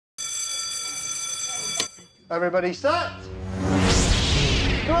Everybody set? 3,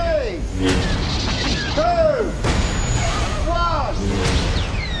 2, 1.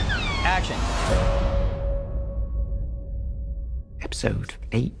 Action. Episode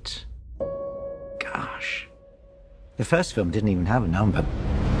 8. Gosh. The first film didn't even have a number.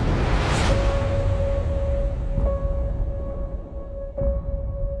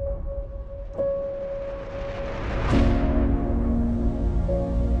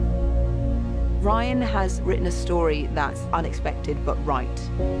 Rian has written a story that's unexpected but right.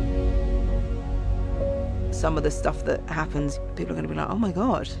 Some of the stuff that happens, people are going to be like, oh my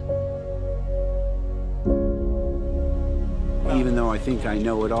God. Even though I think I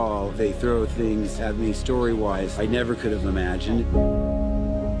know it all, they throw things at me story-wise I never could have imagined.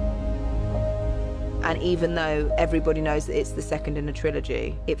 And even though everybody knows that it's the second in a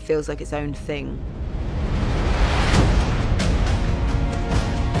trilogy, it feels like its own thing.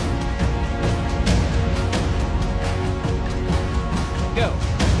 Go.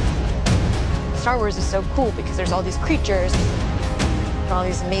 Star Wars is so cool because there's all these creatures and all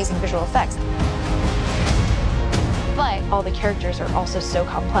these amazing visual effects. But all the characters are also so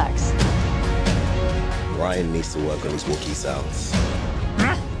complex. Rian needs to work on his Wookiee sounds.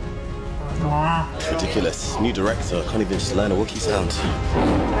 It's ridiculous. New director can't even just learn a Wookiee sound.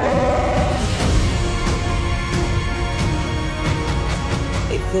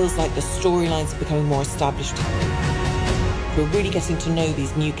 It feels like the storylines are becoming more established. We're really getting to know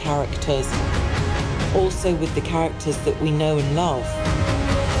these new characters. Also with the characters that we know and love,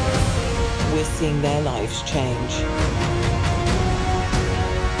 we're seeing their lives change.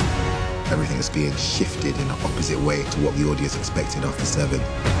 Everything is being shifted in an opposite way to what the audience expected after 7.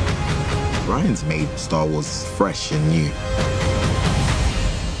 Rian's made Star Wars fresh and new.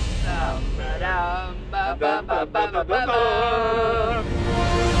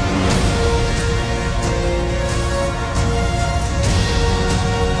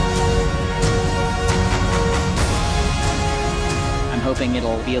 I'm hoping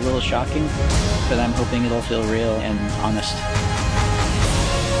it'll be a little shocking, but I'm hoping it'll feel real and honest.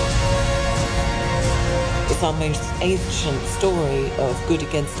 It's our most ancient story of good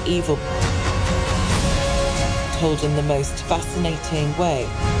against evil, told in the most fascinating way,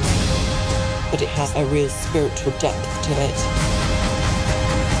 but it has a real spiritual depth to it.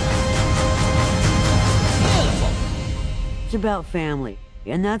 It's about family,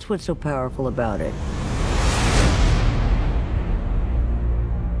 and that's what's so powerful about it.